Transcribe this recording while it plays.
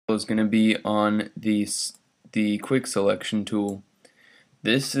is going to be on the quick selection tool.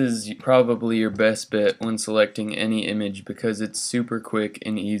 This is probably your best bet when selecting any image because it's super quick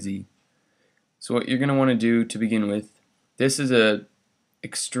and easy. So what you're going to want to do to begin with, this is a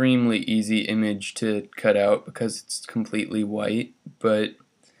extremely easy image to cut out because it's completely white, but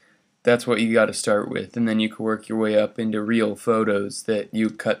that's what you got to start with, and then you can work your way up into real photos that you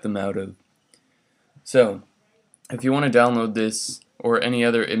cut them out of. So if you want to download this or any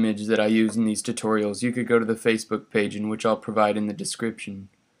other image that I use in these tutorials, you could go to the Facebook page, in which I'll provide in the description.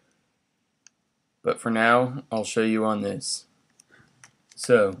 But for now, I'll show you on this.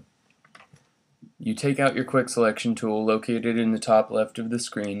 So you take out your quick selection tool located in the top left of the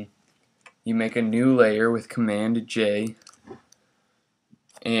screen. You make a new layer with Command J,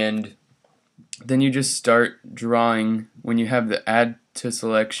 and then you just start drawing when you have the Add to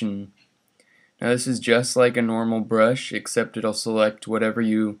Selection. Now this is just like a normal brush, except it'll select whatever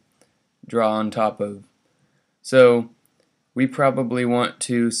you draw on top of. So we probably want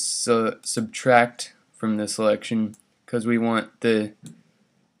to subtract from the selection because we want the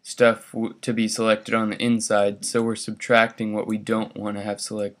stuff to be selected on the inside, so we're subtracting what we don't want to have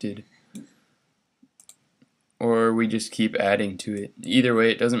selected. Or we just keep adding to it. Either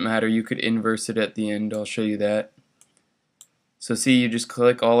way, it doesn't matter. You could inverse it at the end. I'll show you that. So see, you just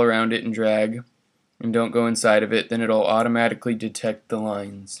click all around it and drag, and don't go inside of it, then it'll automatically detect the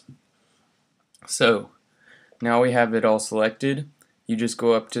lines. So now we have it all selected. You just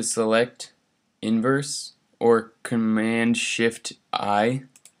go up to Select, Inverse, or Command Shift I,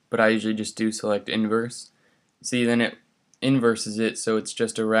 but I usually just do Select Inverse. See, then it inverses it so it's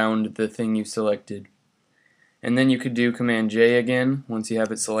just around the thing you selected. And then you could do Command J again once you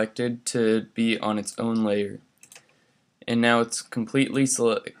have it selected to be on its own layer. And now it's completely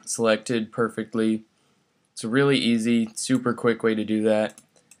selected perfectly. It's a really easy, super quick way to do that.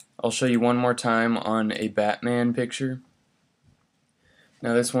 I'll show you one more time on a Batman picture.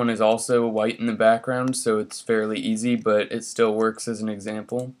 Now this one is also white in the background, so it's fairly easy, but it still works as an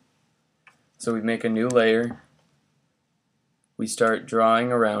example. So we make a new layer. We start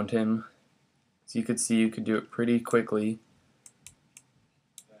drawing around him. So you could see you could do it pretty quickly.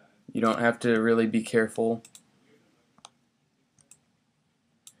 You don't have to really be careful.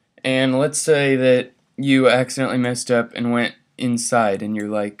 And let's say that you accidentally messed up and went inside, and you're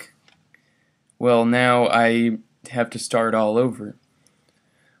like, well, now I have to start all over.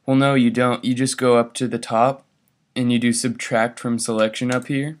 Well, no, you don't. You just go up to the top and you do subtract from selection up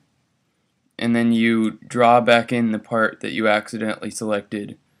here, and then you draw back in the part that you accidentally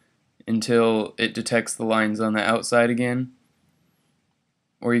selected until it detects the lines on the outside again.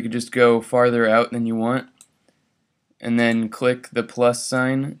 Or you could just go farther out than you want and then click the plus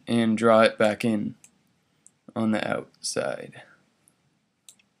sign and draw it back in on the outside.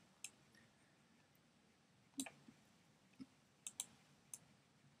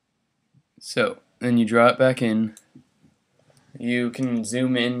 So then you draw it back in. You can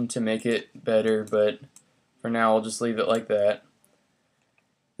zoom in to make it better, but for now I'll just leave it like that.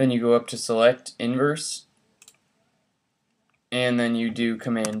 Then you go up to Select, Inverse, and then you do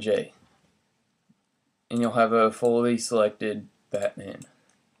Command J, and you'll have a fully selected Batman.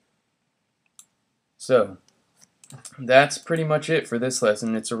 So that's pretty much it for this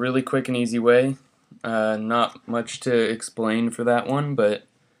lesson. It's a really quick and easy way. Not much to explain for that one, but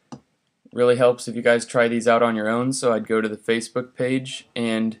really helps if you guys try these out on your own. So I'd go to the Facebook page,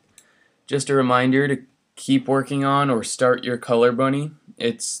 and just a reminder to keep working on or start your color bunny.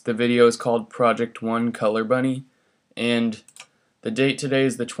 The video is called Project 1 Color Bunny, and the date today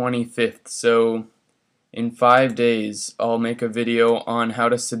is the 25th, so in 5 days I'll make a video on how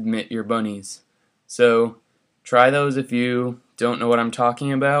to submit your bunnies. So try those if you don't know what I'm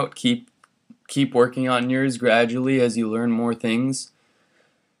talking about. Keep working on yours gradually as you learn more things.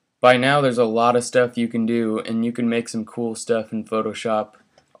 By now there's a lot of stuff you can do, and you can make some cool stuff in Photoshop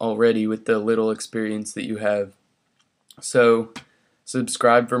already with the little experience that you have. So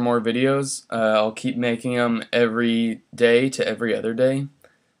subscribe for more videos. I'll keep making them every day to every other day,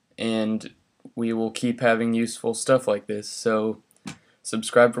 and we will keep having useful stuff like this. So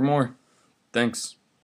subscribe for more. Thanks.